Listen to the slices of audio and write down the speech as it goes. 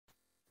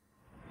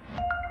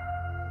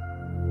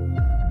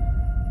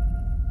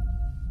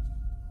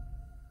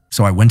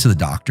So I went to the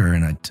doctor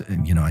and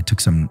I took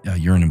some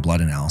urine and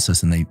blood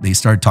analysis, and they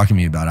started talking to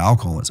me about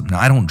alcoholism. Now,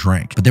 I don't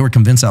drink, but they were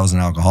convinced I was an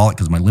alcoholic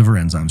because my liver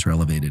enzymes were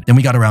elevated. Then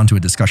we got around to a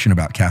discussion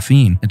about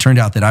caffeine. It turned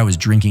out that I was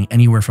drinking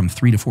anywhere from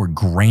 3 to 4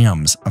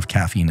 grams of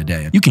caffeine a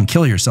day. You can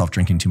kill yourself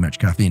drinking too much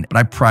caffeine, but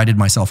I prided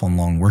myself on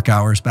long work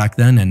hours back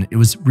then, and it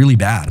was really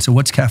bad. So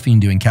what's caffeine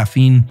doing?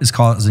 Caffeine is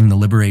causing the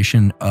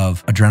liberation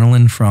of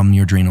adrenaline from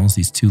your adrenals,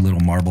 these 2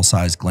 little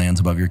marble-sized glands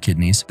above your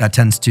kidneys. That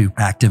tends to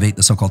activate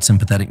the so-called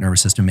sympathetic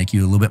nervous system, make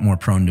you a little bit more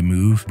prone to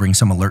move, bring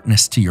some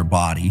alertness to your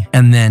body.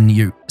 And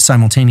then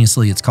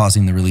simultaneously, it's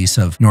causing the release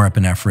of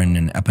norepinephrine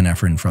and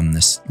epinephrine from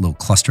this little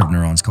cluster of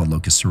neurons called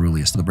locus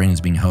coeruleus. So the brain is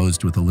being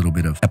hosed with a little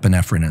bit of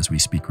epinephrine as we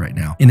speak right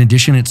now. In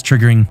addition, it's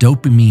triggering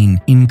dopamine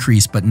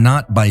increase, but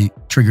not by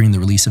triggering the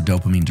release of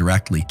dopamine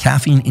directly.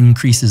 Caffeine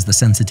increases the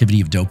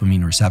sensitivity of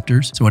dopamine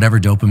receptors. So whatever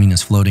dopamine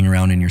is floating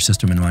around in your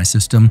system and my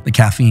system, the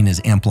caffeine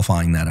is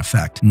amplifying that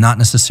effect, not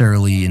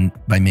necessarily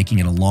by making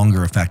it a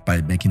longer effect, by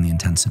making the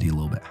intensity a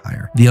little bit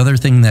higher. The other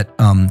thing that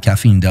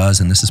caffeine does,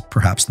 and this is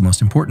perhaps the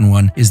most important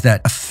one, is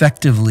that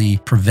effectively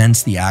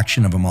prevents the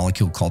action of a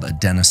molecule called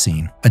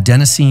adenosine.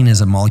 Adenosine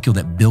is a molecule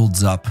that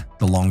builds up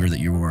the longer that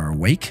you are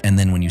awake. And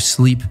then when you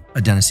sleep,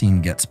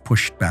 adenosine gets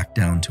pushed back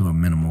down to a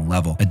minimal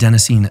level.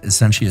 Adenosine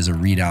essentially is a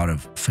readout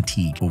of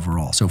fatigue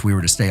overall. So if we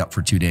were to stay up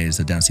for 2 days,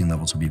 adenosine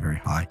levels would be very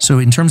high. So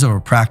in terms of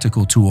a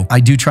practical tool, I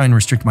do try and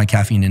restrict my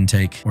caffeine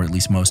intake, or at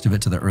least most of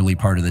it, to the early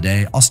part of the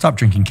day. I'll stop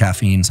drinking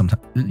caffeine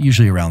sometime,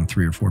 usually around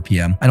 3 or 4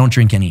 p.m. I don't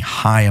drink any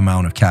high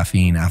amount of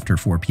caffeine after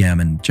 4 p.m.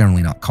 and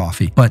generally not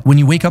coffee. But when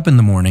you wake up in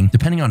the morning,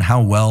 depending on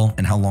how well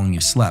and how long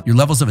you slept, your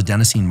levels of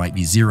adenosine might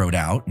be zeroed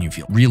out and you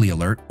feel really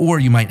alert, or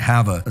you might have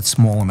a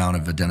small amount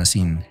of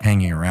adenosine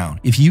hanging around.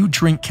 If you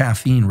drink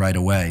caffeine right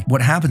away,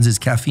 what happens is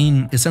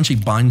caffeine essentially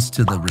binds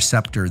to the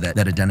receptor that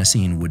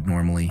adenosine would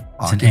normally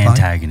occupy. It's an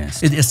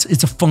antagonist.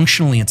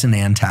 It's an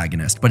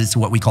antagonist, but it's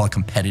what we call a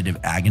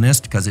competitive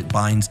agonist because it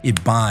binds,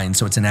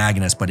 so it's an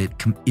agonist, but it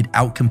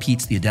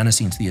outcompetes the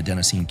adenosine, so the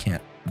adenosine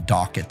can't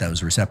dock at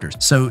those receptors.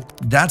 So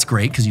that's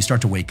great because you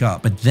start to wake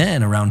up. But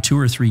then around 2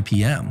 or 3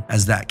 p.m.,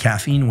 as that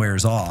caffeine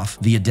wears off,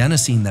 the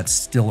adenosine that's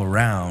still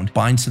around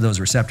binds to those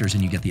receptors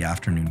and you get the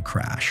afternoon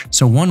crash.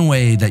 So one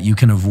way that you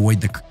can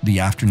avoid the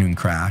afternoon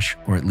crash,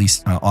 or at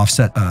least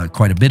offset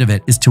quite a bit of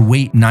it, is to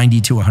wait 90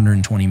 to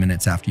 120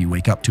 minutes after you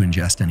wake up to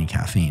ingest any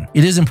caffeine.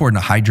 It is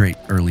important to hydrate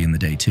early in the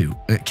day too.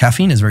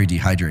 Caffeine is very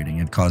dehydrating.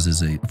 It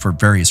causes for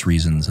various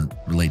reasons that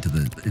relate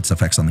to its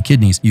effects on the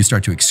kidneys, you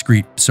start to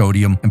excrete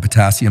sodium and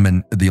potassium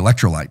and the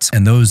electrolytes.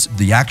 And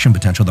the action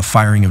potential, the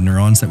firing of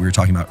neurons that we were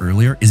talking about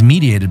earlier, is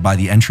mediated by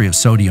the entry of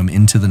sodium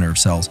into the nerve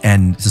cells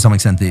and to some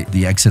extent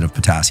the exit of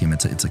potassium.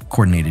 It's a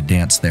coordinated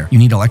dance there. You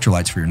need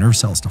electrolytes for your nerve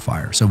cells to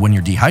fire. So when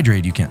you're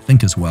dehydrated, you can't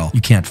think as well.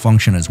 You can't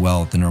function as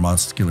well at the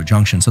neuromuscular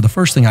junction. So the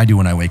first thing I do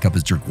when I wake up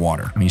is drink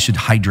water. I mean, you should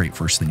hydrate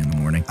first thing in the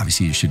morning.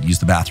 Obviously, you should use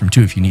the bathroom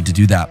too if you need to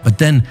do that, but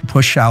then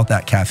push out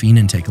that caffeine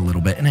intake a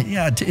little bit. And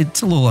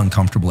it's a little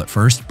uncomfortable at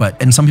first,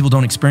 and some people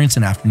don't experience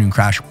an afternoon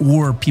crash,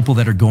 or people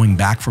that are going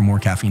back for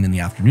more caffeine in the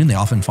afternoon, they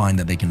often find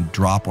that they can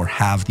drop or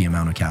halve the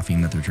amount of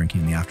caffeine that they're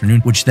drinking in the afternoon,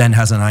 which then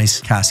has a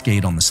nice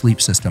cascade on the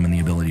sleep system and the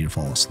ability to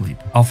fall asleep.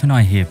 Often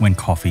I hear when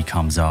coffee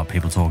comes up,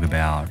 people talk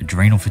about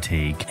adrenal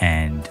fatigue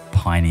and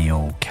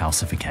pineal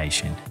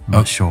calcification. I'm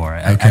not sure.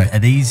 Okay. Are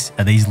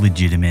these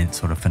legitimate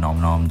sort of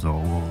phenomenons,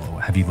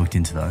 or have you looked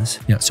into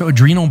those? Yeah. So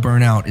adrenal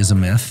burnout is a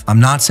myth.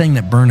 I'm not saying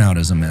that burnout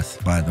is a myth,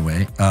 by the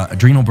way.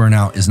 Adrenal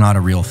burnout is not a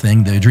real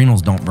thing. The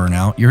adrenals don't burn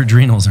out. Your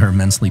adrenals are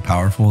immensely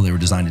powerful. They were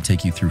designed to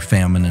take you through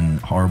famine and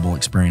horrible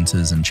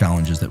experiences and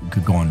challenges that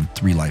could go on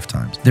 3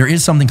 lifetimes. There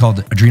is something called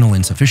adrenal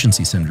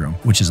insufficiency syndrome,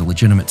 which is a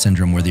legitimate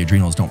syndrome where the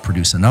adrenals don't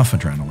produce enough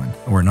adrenaline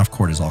or enough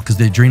cortisol, because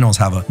the adrenals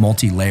have a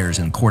multi-layers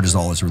and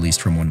cortisol is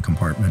released from one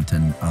compartment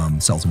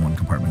and cells in one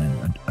compartment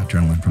and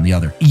adrenaline from the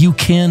other. You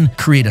can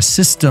create a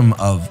system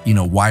of,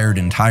 wired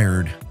and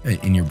tired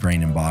in your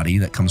brain and body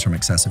that comes from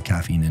excessive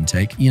caffeine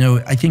intake.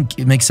 I think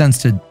it makes sense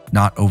to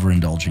not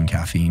overindulge in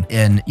caffeine.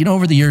 And,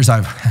 over the years,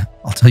 I'll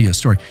tell you a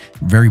story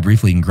very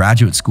briefly. In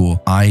graduate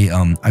school,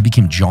 I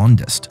became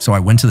jaundiced. So I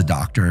went to the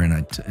doctor and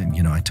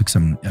I took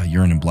some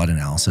urine and blood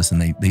analysis,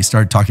 and they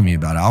started talking to me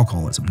about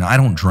alcoholism. Now, I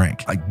don't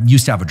drink. I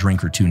used to have a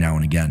drink or two now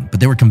and again, but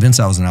they were convinced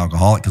I was an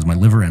alcoholic because my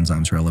liver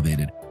enzymes were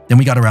elevated. Then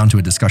we got around to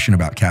a discussion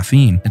about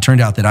caffeine. It turned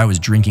out that I was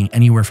drinking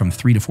anywhere from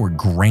 3 to 4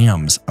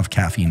 grams of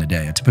caffeine a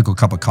day. A typical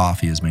cup of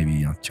coffee is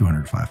maybe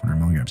 200, 500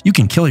 milligrams. You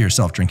can kill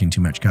yourself drinking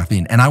too much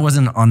caffeine. And I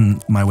wasn't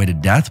on my way to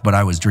death, but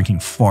I was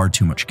drinking far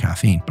too much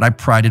caffeine. But I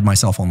prided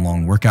myself on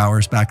long work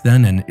hours back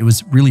then, and it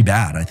was really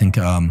bad, I think.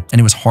 And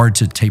it was hard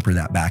to taper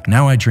that back.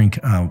 Now I drink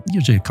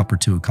usually a cup or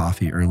two of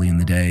coffee early in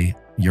the day.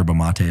 Yerba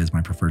mate is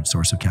my preferred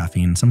source of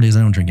caffeine. Some days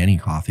I don't drink any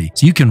coffee.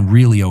 So you can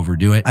really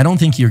overdo it. I don't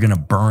think you're going to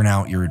burn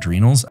out your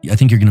adrenals. I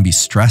think you're going to be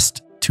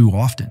stressed too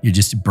often. You're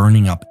just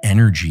burning up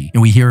energy.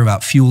 And we hear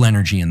about fuel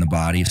energy in the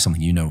body,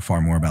 something you know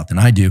far more about than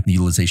I do, the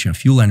utilization of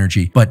fuel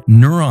energy. But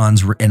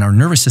neurons in our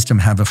nervous system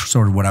have a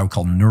sort of what I would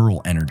call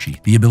neural energy,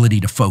 the ability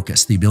to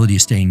focus, the ability to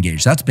stay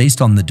engaged. That's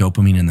based on the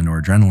dopamine and the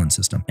noradrenaline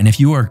system. And if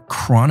you are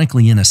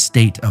chronically in a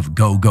state of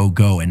go, go,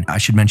 go, and I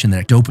should mention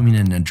that dopamine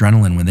and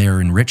adrenaline, when they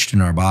are enriched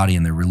in our body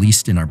and they're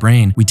released in our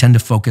brain, we tend to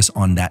focus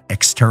on that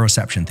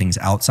exteroception, things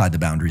outside the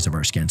boundaries of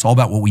our skin. It's all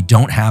about what we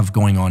don't have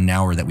going on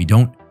now or that we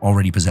don't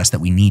already possess that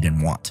we need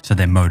and want. So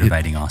they're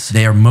motivating us.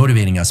 They are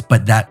motivating us,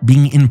 but that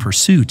being in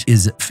pursuit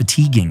is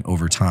fatiguing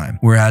over time.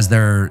 Whereas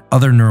there are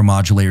other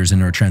neuromodulators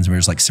and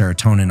neurotransmitters like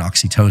serotonin,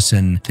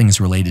 oxytocin,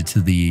 things related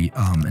to the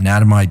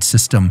anandamide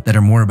system that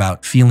are more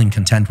about feeling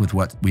content with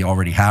what we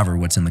already have or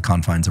what's in the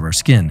confines of our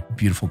skin.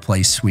 Beautiful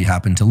place we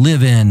happen to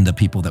live in, the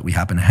people that we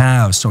happen to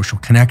have, social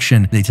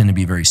connection, they tend to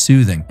be very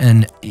soothing.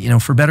 And, you know,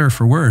 for better or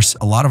for worse,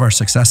 a lot of our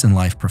success in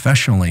life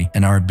professionally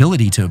and our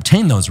ability to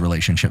obtain those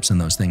relationships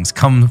and those things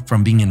come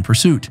from being in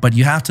pursuit. But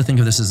you have to think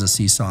of this as a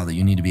seesaw that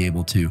you need to be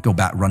able to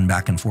run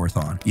back and forth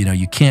on. You know,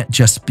 you can't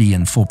just be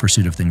in full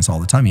pursuit of things all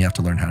the time. You have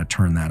to learn how to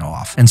turn that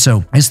off. And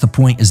so I guess the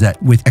point is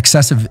that with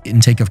excessive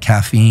intake of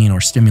caffeine or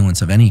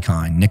stimulants of any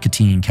kind,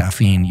 nicotine,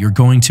 caffeine, you're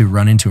going to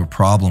run into a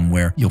problem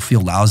where you'll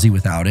feel lousy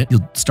without it.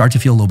 You'll start to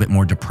feel a little bit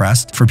more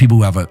depressed. For people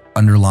who have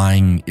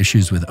underlying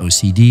issues with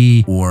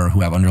OCD or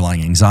who have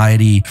underlying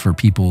anxiety, for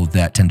people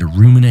that tend to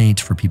ruminate,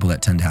 for people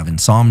that tend to have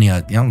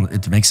insomnia, you know,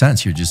 it makes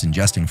sense. You're just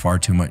ingesting far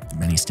too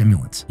many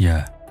stimulants.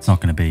 Yeah, it's not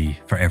going to be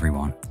for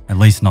everyone, at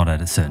least not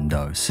at a certain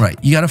dose. Right.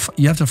 You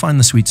have to find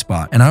the sweet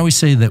spot. And I always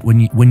say that when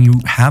you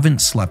haven't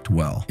slept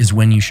well is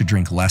when you should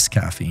drink less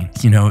caffeine.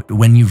 You know,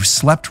 when you've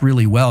slept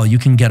really well, you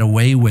can get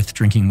away with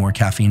drinking more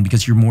caffeine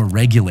because you're more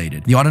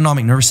regulated. The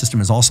autonomic nervous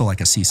system is also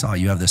like a seesaw.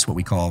 You have this what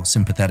we call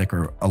sympathetic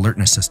or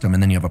alertness system,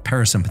 and then you have a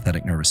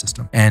parasympathetic nervous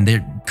system, and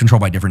they're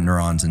controlled by different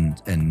neurons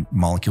and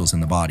molecules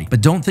in the body.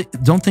 But don't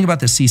think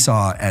about the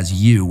seesaw as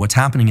you. What's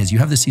happening is you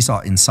have the seesaw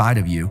inside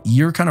of you.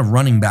 You're kind of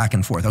running back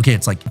and forth. Okay,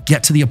 it's like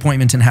get to the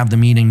appointment and have the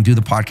meeting, do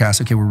the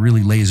podcast. Okay, we're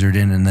really lasered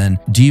in. And then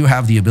do you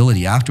have the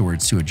ability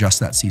afterwards to adjust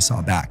that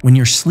seesaw back? When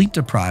you're sleep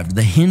deprived,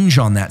 the hinge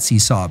on that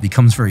seesaw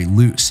becomes very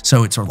loose.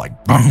 So it's sort of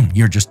like, boom,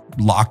 you're just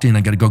locked in.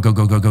 I got to go, go,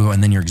 go, go, go, go.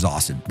 And then you're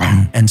exhausted.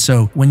 Boom. And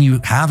so when you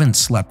haven't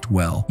slept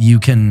well, you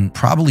can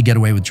probably get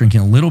away with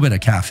drinking a little bit of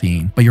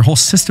caffeine, but your whole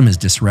system is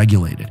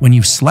dysregulated. When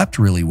you've slept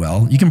really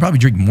well, you can probably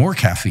drink more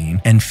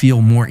caffeine and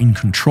feel more in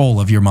control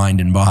of your mind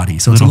and body.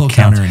 So it's a little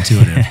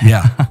counterintuitive.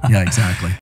 Yeah, exactly.